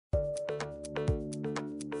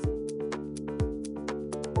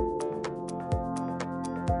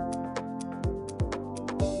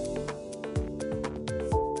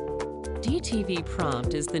DTV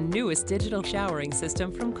Prompt is the newest digital showering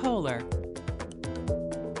system from Kohler.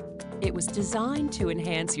 It was designed to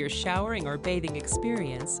enhance your showering or bathing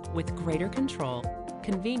experience with greater control,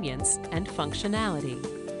 convenience, and functionality,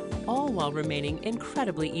 all while remaining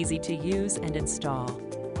incredibly easy to use and install.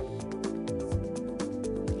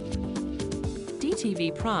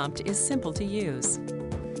 DTV Prompt is simple to use.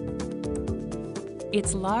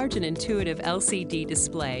 Its large and intuitive LCD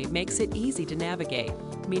display makes it easy to navigate,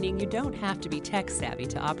 meaning you don't have to be tech-savvy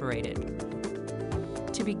to operate it.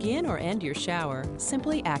 To begin or end your shower,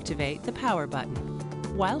 simply activate the power button.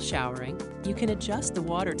 While showering, you can adjust the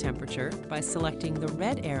water temperature by selecting the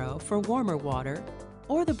red arrow for warmer water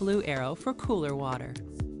or the blue arrow for cooler water.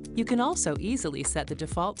 You can also easily set the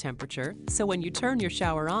default temperature, so when you turn your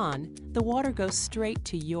shower on, the water goes straight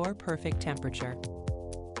to your perfect temperature.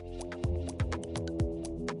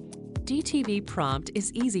 DTV Prompt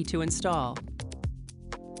is easy to install.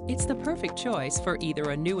 It's the perfect choice for either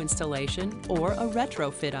a new installation or a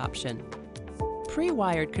retrofit option.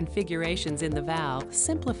 Pre-wired configurations in the valve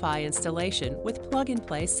simplify installation with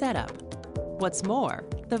plug-and-play setup. What's more,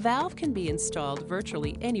 the valve can be installed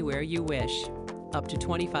virtually anywhere you wish, up to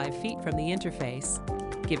 25 feet from the interface,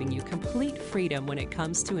 giving you complete freedom when it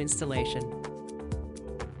comes to installation.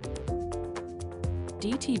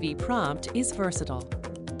 DTV Prompt is versatile.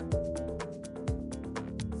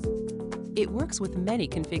 It works with many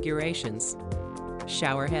configurations: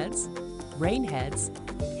 shower heads, rain heads,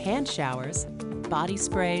 hand showers, body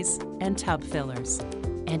sprays, and tub fillers.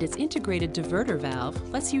 And its integrated diverter valve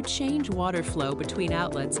lets you change water flow between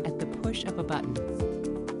outlets at the push of a button.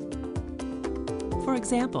 For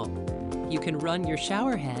example, you can run your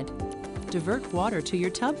shower head, divert water to your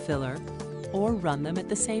tub filler, or run them at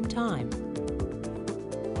the same time.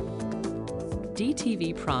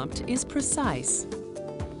 DTV Prompt is precise.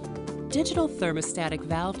 Digital thermostatic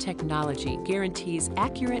valve technology guarantees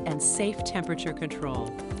accurate and safe temperature control.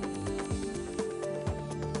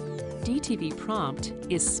 DTV Prompt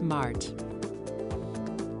is smart.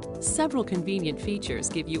 Several convenient features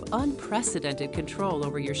give you unprecedented control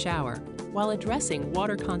over your shower while addressing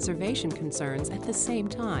water conservation concerns at the same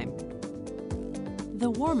time. The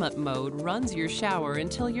warm-up mode runs your shower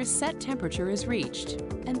until your set temperature is reached,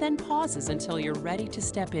 and then pauses until you're ready to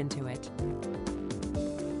step into it.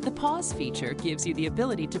 The pause feature gives you the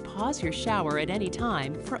ability to pause your shower at any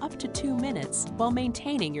time for up to 2 minutes while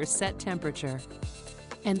maintaining your set temperature.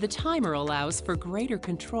 And the timer allows for greater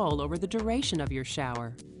control over the duration of your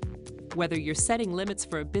shower. Whether you're setting limits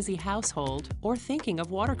for a busy household or thinking of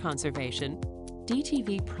water conservation,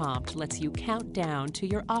 DTV Prompt lets you count down to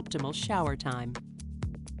your optimal shower time.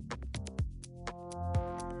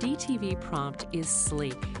 DTV Prompt is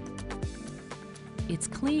sleek. Its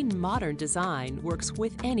clean, modern design works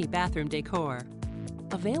with any bathroom decor.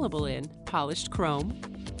 Available in polished chrome,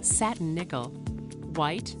 satin nickel,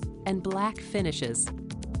 white, and black finishes,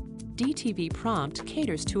 DTV Prompt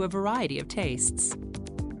caters to a variety of tastes.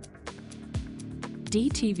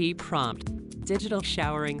 DTV Prompt Digital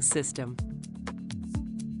Showering System.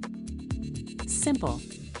 Simple,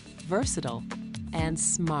 versatile, and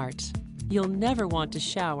smart. You'll never want to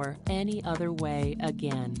shower any other way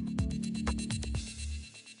again.